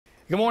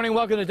Good morning.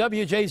 Welcome to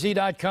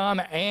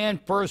WJZ.com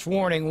and First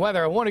Warning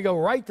Weather. I want to go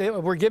right there.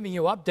 We're giving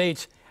you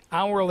updates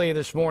hourly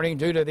this morning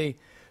due to the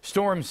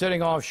storm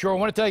sitting offshore. I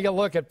want to take a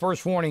look at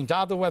First Warning,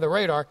 top of the weather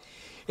radar.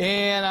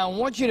 And I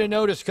want you to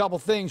notice a couple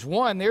things.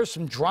 One, there's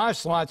some dry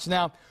slots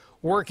now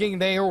working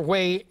their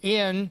way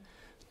in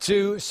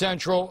to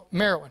central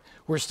Maryland.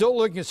 We're still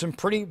looking at some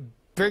pretty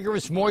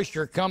vigorous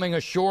moisture coming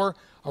ashore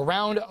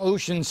around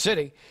Ocean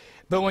City.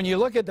 But when you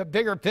look at the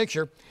bigger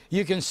picture,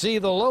 you can see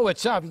the low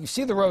itself. You can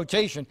see the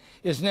rotation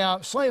is now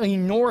slightly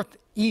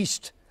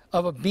northeast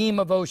of a beam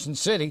of Ocean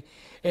City.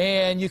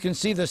 And you can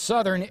see the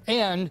southern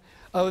end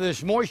of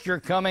this moisture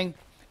coming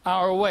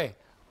our way.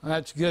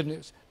 That's good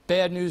news.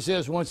 Bad news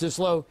is once this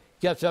low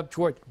gets up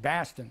toward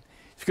Baston,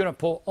 it's going to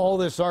pull all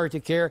this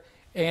Arctic air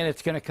and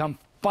it's going to come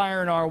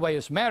firing our way.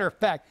 As a matter of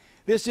fact,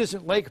 this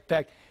isn't lake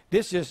effect.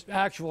 This is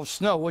actual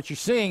snow. What you're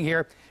seeing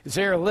here is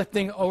air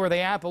lifting over the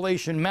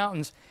Appalachian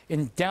Mountains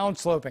and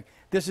downsloping.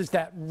 This is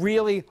that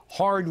really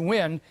hard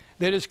wind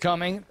that is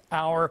coming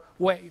our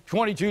way.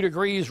 22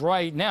 degrees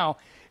right now,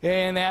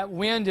 and that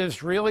wind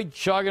is really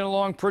chugging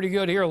along pretty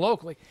good here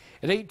locally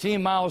at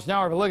 18 miles an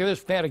hour. But look at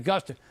this, bad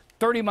Augusta,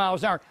 30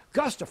 miles an hour.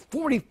 Augusta,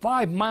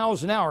 45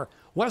 miles an hour.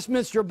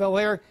 Westminster, Bel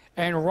Air,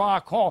 and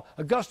Rock Hall.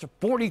 Augusta,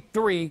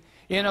 43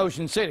 in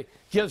Ocean City.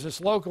 Gives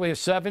us locally a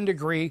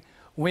 7-degree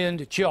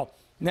wind chill.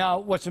 Now,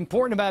 what's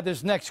important about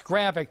this next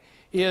graphic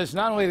is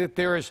not only that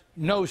there is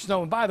no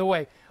snow, and by the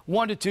way,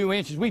 1 to 2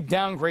 inches, we've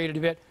downgraded a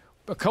bit,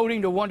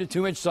 coating to 1 to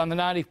 2 inches on the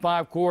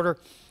 95 quarter,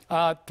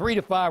 3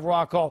 to 5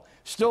 Rock Hall,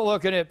 still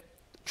looking at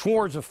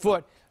towards a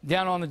foot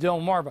down on the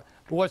Delmarva.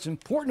 But what's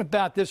important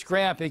about this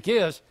graphic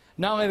is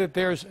not only that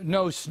there's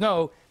no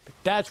snow, but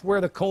that's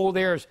where the cold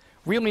air is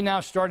really now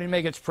starting to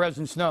make its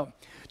presence known.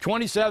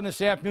 27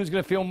 this afternoon is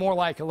going to feel more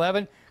like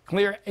 11.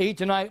 Clear 8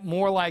 tonight,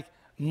 more like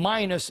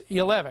minus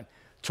 11.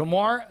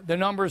 Tomorrow, the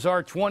numbers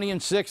are 20 and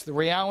 6. The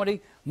reality,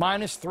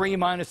 minus 3,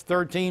 minus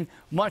 13,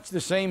 much the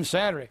same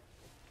Saturday.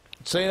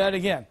 Say that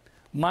again.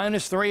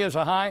 Minus 3 is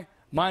a high,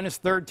 minus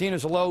 13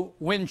 is a low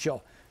wind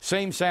chill.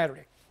 Same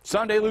Saturday.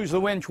 Sunday, lose the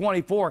wind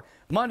 24.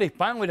 Monday,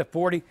 finally to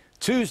 40.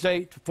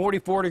 Tuesday, to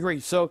 44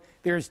 degrees. So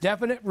there's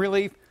definite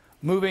relief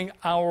moving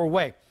our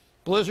way.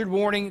 Blizzard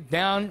warning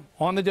down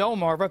on the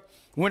Delmarva.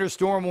 Winter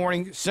storm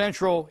warning,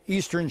 central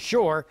eastern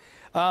shore.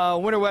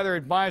 Winter weather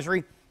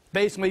advisory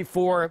basically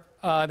for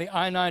the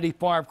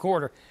I-95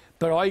 corridor.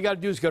 But all you got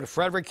to do is go to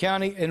Frederick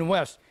County and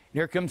west. And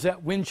here comes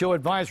that wind chill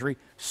advisory,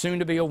 soon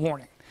to be a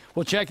warning.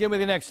 We'll check in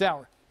with you next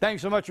hour.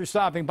 Thanks so much for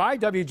stopping by,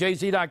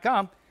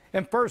 WJZ.com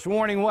and First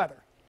Warning Weather.